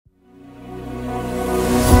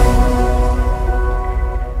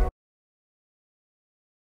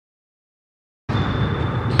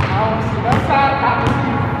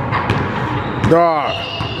Dog.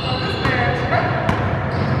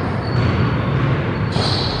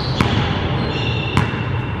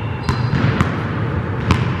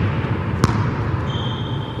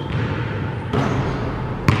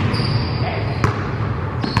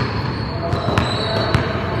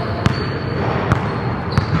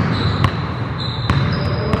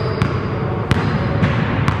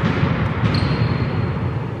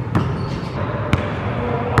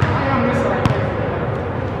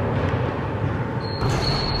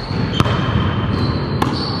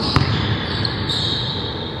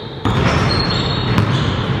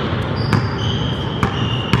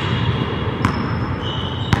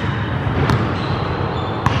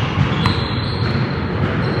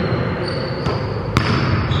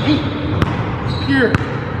 Here.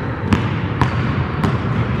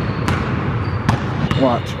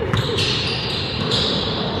 Watch.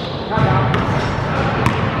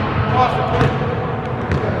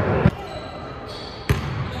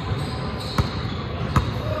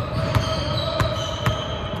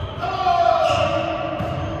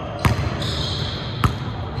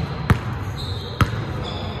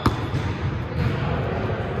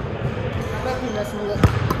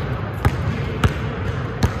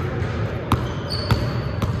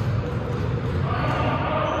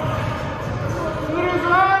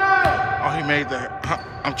 Made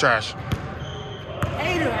that. I'm trash.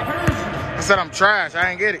 Hater, I heard you. I said I'm trash. I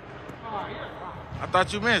ain't get it. Oh, you're fine. I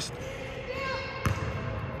thought you missed.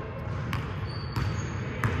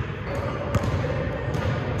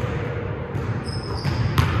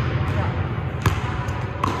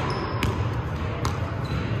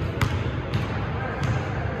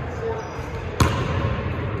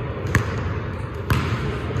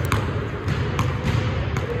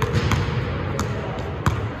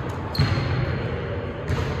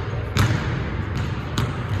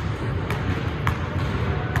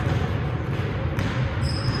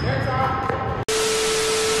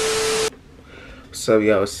 What's up,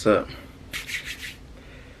 y'all? What's up?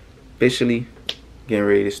 Officially getting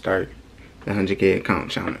ready to start the 100K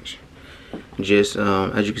account challenge. Just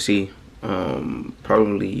as you can see,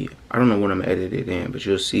 probably I don't know when I'm edited in, but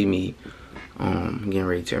you'll see me getting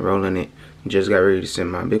ready to enroll in it. Just got ready to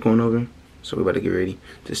send my Bitcoin over, so we're about to get ready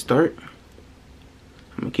to start.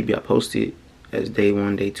 I'm gonna keep y'all posted as day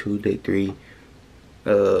 1, day 2, day 3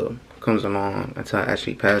 comes along until I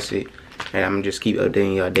actually pass it. And I'm gonna just keep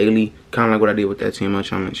updating y'all daily, kind of like what I did with that 10-month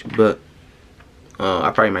challenge. But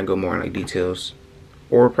I probably might go more in like details,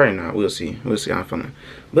 or probably not. We'll see. We'll see how I'm feeling.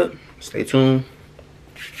 But stay tuned.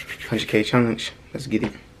 100K challenge. Let's get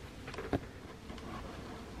it.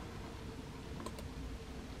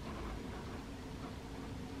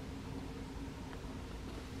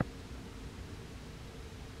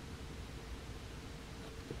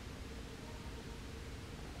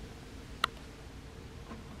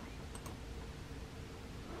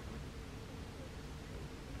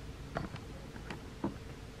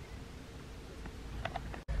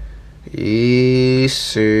 Yes,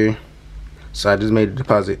 sir. So I just made a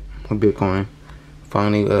deposit with Bitcoin.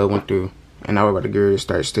 Finally went through, and now we're about to get ready to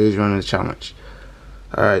start stage 1 of the challenge.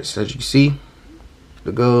 Alright, so as you can see,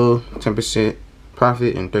 the goal, 10%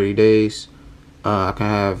 profit in 30 days. I can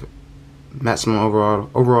have maximum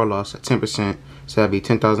overall loss at 10%, so that'd be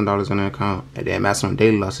 $10,000 in the account, and then maximum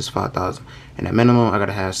daily loss is $5,000. And at minimum, I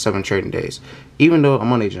gotta have 7 trading days. Even though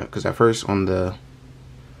I'm on agent, because at first on the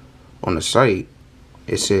site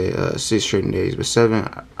it said 6 trading days, but 7,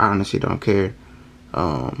 I honestly don't care.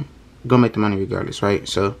 Gonna make the money regardless, right?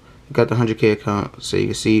 So you got the 100K account, so you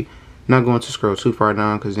can see. Not going to scroll too far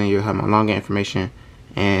down, because then you'll have my login information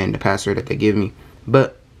and the password that they give me,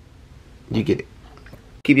 but you get it.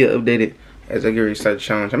 Keep you updated as I get ready to start the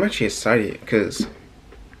challenge. I'm actually excited because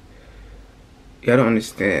y'all don't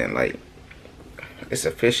understand, like, it's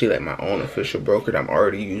officially like my own official broker that I'm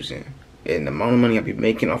already using, and the amount of money I'll be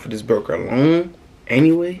making off of this broker alone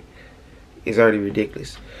anyway is already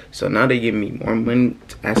ridiculous. So now they give me more money,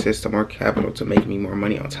 access to more capital to make me more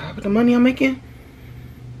money on top of the money I'm making.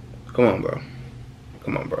 Come on, bro.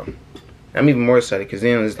 Come on, bro. I'm even more excited because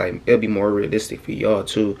then it's like it'll be more realistic for y'all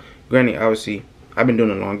too. Granted, obviously I've been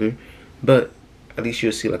doing it longer, but at least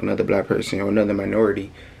you'll see like another black person or another minority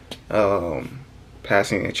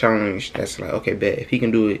passing a challenge that's like, okay, bet if he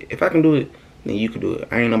can do it, if I can do it, then you can do it.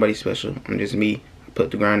 I ain't nobody special. I'm just me. I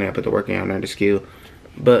put the grind in, I put the work in, I learned the skill.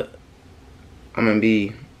 But I'm gonna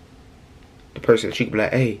be the person that you can be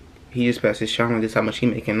like, hey, he just passed his challenge, this how much he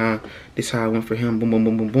making now, this how I went for him, boom, boom,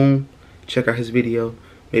 boom, boom, boom. Check out his video.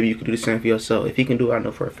 Maybe you can do the same for yourself. If he can do it, I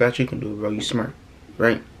know for a fact you can do it, bro. You smart,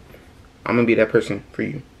 right? I'm gonna be that person for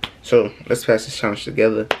you. So let's pass this challenge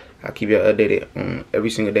together. I'll keep you updated on every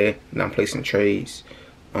single day that I'm placing trades.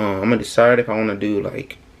 I'm gonna decide if I want to do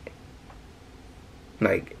like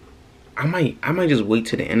I might just wait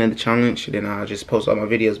to the end of the challenge, then I'll just post all my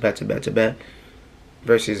videos back to back to back,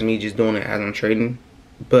 versus me just doing it as I'm trading.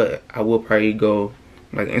 But I will probably go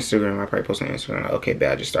like Instagram. I'll probably post on Instagram like, okay,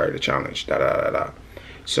 I just started the challenge, da da da da.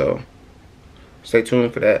 So stay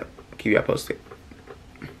tuned for that. Keep y'all posted.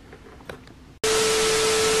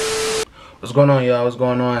 What's going on, y'all? What's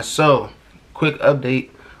going on? So, quick update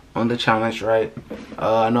on the challenge, right?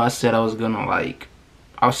 I know I said I was gonna I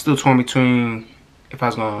was still torn between if I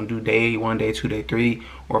was gonna do day 1, day 2, day 3,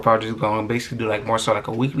 or if I was just gonna basically do like more so like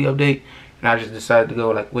a weekly update. And I just decided to go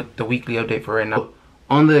like with the weekly update for right now.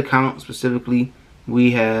 On the account specifically,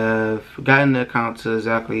 we have gotten the account to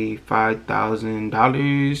exactly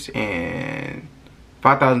 $5,000 and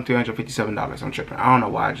 $5,357. I'm tripping. I don't know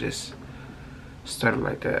why I just started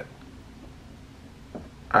like that.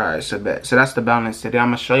 Alright, so that's the balance. Today I'm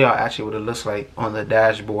gonna show y'all actually what it looks like on the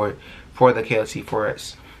dashboard for the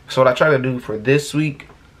KOT4X. So what I try to do for this week,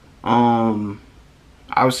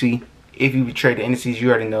 obviously if you trade the indices, you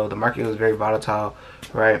already know the market was very volatile,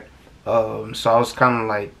 right? So I was kind of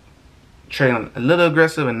like trading a little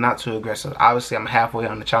aggressive and not too aggressive. Obviously I'm halfway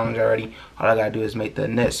on the challenge already. All I gotta do is make the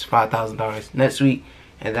next $5,000 next week,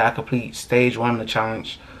 and then I complete stage 1 of the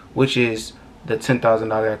challenge, which is the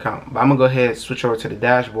 $10,000 account. But I'm gonna go ahead and switch over to the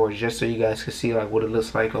dashboard just so you guys can see like what it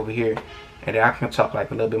looks like over here, and then I can talk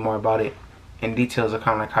like a little bit more about it in details of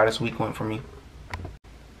kind of like how this week went for me.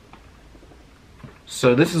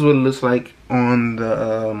 So this is what it looks like on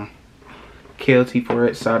the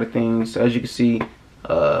KOT4X side of things. So as you can see,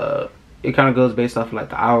 it kind of goes based off of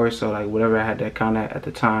like the hours. So like whatever I had that account at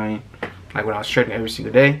the time, like when I was trading every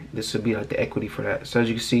single day, this would be like the equity for that. So as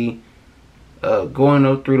you can see, going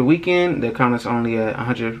through the weekend, the account is only at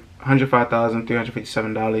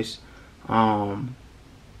 $105,357.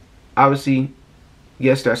 Obviously,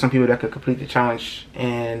 yes, there are some people that could complete the challenge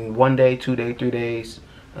in 1 day, 2 days, 3 days.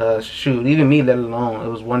 Shoot, even me, let alone, it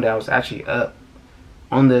was one day I was actually up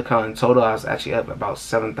on the account. In total, I was actually up about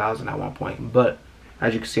 7,000 at one point. But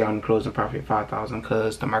as you can see, I'm closing profit at 5,000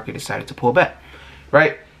 because the market decided to pull back,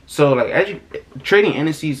 right? So like trading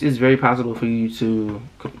indices is very possible for you to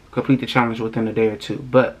complete the challenge within a day or two,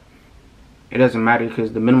 but it doesn't matter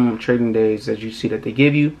because the minimum trading days that you see that they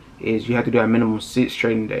give you is you have to do a minimum 6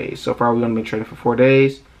 trading days. So far we're going to be trading for 4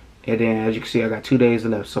 days, and then as you can see I got 2 days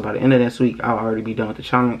left. So by the end of this week I'll already be done with the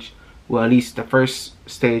challenge, well at least the first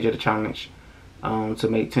stage of the challenge, to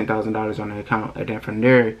make $10,000 on the account. And then from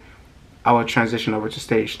there I will transition over to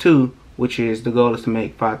stage 2, which is the goal is to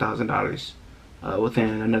make $5,000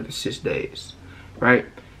 within another 6 days, right?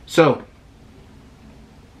 So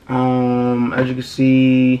as you can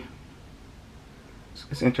see,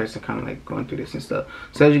 it's interesting kind of like going through this and stuff.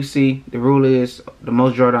 So as you can see, the rule is the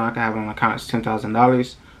most drawdown I can have on my account is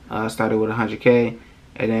 $10,000. Started with 100K,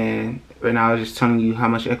 and then right now I was just telling you how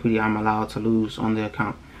much equity I'm allowed to lose on the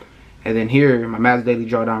account. And then here, my max daily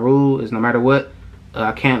drawdown rule is no matter what,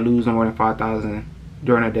 I can't lose no more than 5,000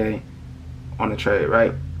 during a day on the trade,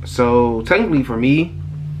 right? So technically for me,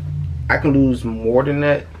 I can lose more than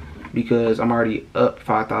that because I'm already up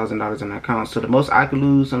 $5,000 in the account. So the most I could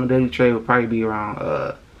lose on a daily trade would probably be around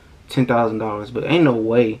 $10,000. But ain't no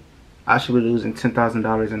way I should be losing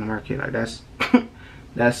 $10,000 in the market. Like that's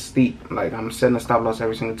that's steep. Like I'm setting a stop loss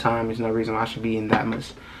every single time. There's no reason why I should be in that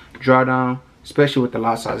much drawdown, especially with the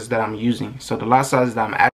lot sizes that I'm using. So the lot sizes that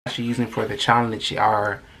I'm actually using for the challenge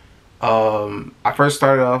are, I first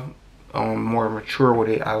started off more mature with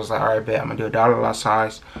it. I was like, alright, bet I'm gonna do $1 lot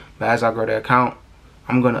size, but as I grow the account,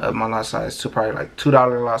 I'm gonna up my lot size to probably like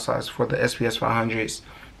 $2 lot size for the SPS 500s,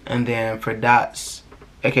 and then for dots,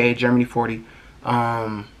 aka Germany 40,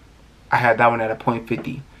 I had that one at a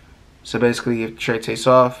 0.50. So basically, if the trade takes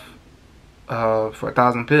off for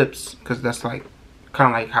 1,000 pips, because that's like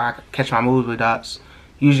kind of like how I catch my moves with dots.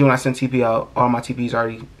 Usually when I send TP out, all my TPs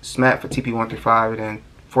already smacked for TP 135, and then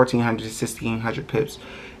 1,400 to 1,600 pips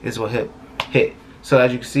is what hit. So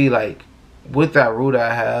as you can see, like with that rule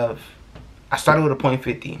that I have, I started with a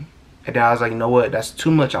 0.50, and then I was like, you know what, that's too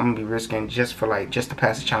much. I'm gonna be risking just to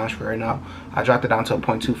pass the challenge for right now. I dropped it down to a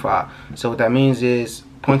 0.25. So what that means is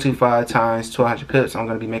 0.25 times 1,200 pips, I'm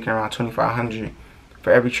gonna be making around 2,500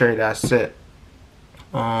 for every trade that I set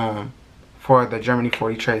for the Germany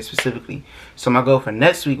 40 trade specifically. So my goal for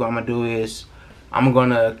next week, what I'm gonna do is I'm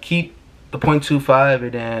gonna keep the 0.25,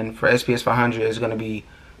 and then for SPS 500 it's gonna be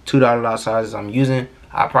 $2 lot sizes I'm using.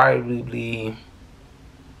 I'm trying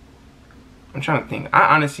to think.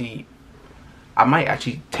 I might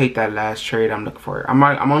actually take that last trade I'm looking for.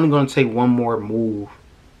 I'm only gonna take one more move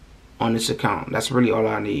on this account. That's really all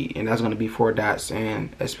I need, and that's gonna be 4 dots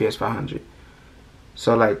and SPS 500.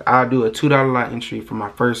 So like I'll do a $2 lot entry for my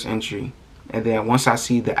first entry, and then once I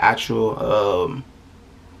see the actual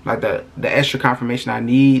like the extra confirmation I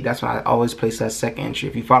need, that's when I always place that second entry.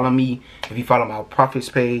 If you follow me, if you follow my profits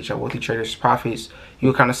page or Wealthy Traders Profits,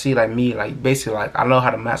 you'll kind of see like me, like basically like I know how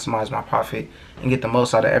to maximize my profit and get the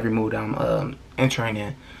most out of every move that I'm entering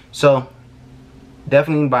in. So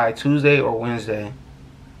definitely by Tuesday or Wednesday,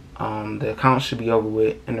 the account should be over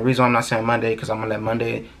with. And the reason why I'm not saying Monday, because I'm gonna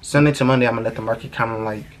let Sunday to Monday, I'm gonna let the market kind of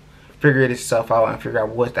like figure itself out and figure out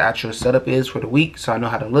what the actual setup is for the week, so I know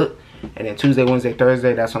how to look. And then Tuesday, Wednesday,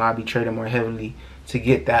 Thursday, that's when I'll be trading more heavily to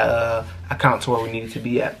get that account to where we need it to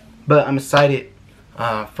be at. But I'm excited.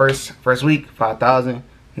 First week, 5,000.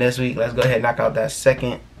 Next week, let's go ahead and knock out that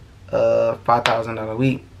second $5,000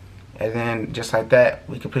 week. And then just like that,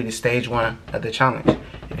 we completed stage 1 of the challenge.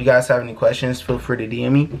 If you guys have any questions, feel free to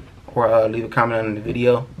DM me or leave a comment on the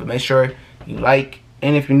video. But make sure you like,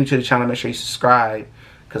 and if you're new to the channel, make sure you subscribe,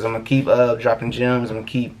 because I'm gonna keep dropping gems. I'm gonna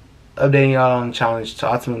keep updating y'all on the challenge to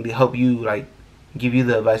ultimately help you, like give you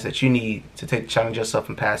the advice that you need to take the challenge yourself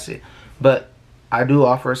and pass it. But I do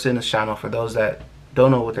offer a signals channel for those that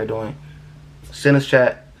don't know what they're doing. Signals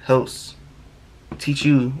chat helps teach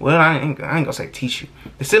you, well, I ain't gonna say teach you.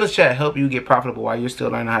 The signals chat help you get profitable while you're still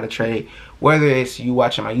learning how to trade, whether it's you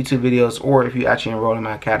watching my YouTube videos or if you actually enroll in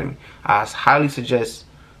my academy. I highly suggest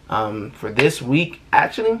for this week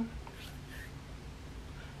actually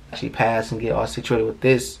pass and get all situated with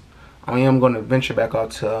this. I am going to venture back out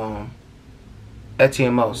to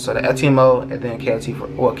FTMO. So the FTMO and then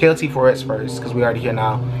KOT4X first, because we already here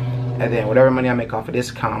now. And then whatever money I make off of this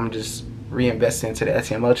account, I'm just reinvesting into the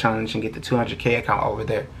FTMO challenge and get the 200K account over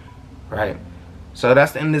there. Right. So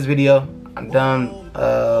that's the end of this video. I'm done.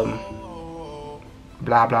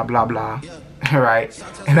 Blah blah blah blah. Right.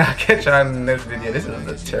 And I'll catch y'all in the next video. This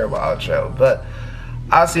is a terrible outro, but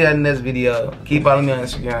I'll see you in the next video. Keep following me on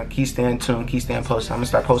Instagram. Keep staying tuned. Keep staying posted. I'm going to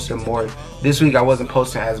start posting more. This week I wasn't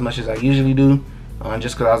posting as much as I usually do.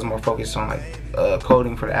 Just because I was more focused on like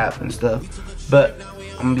coding for the app and stuff. But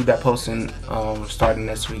I'm going to be back posting starting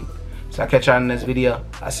next week. So I'll catch y'all in the next video.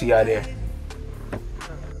 I'll see y'all there.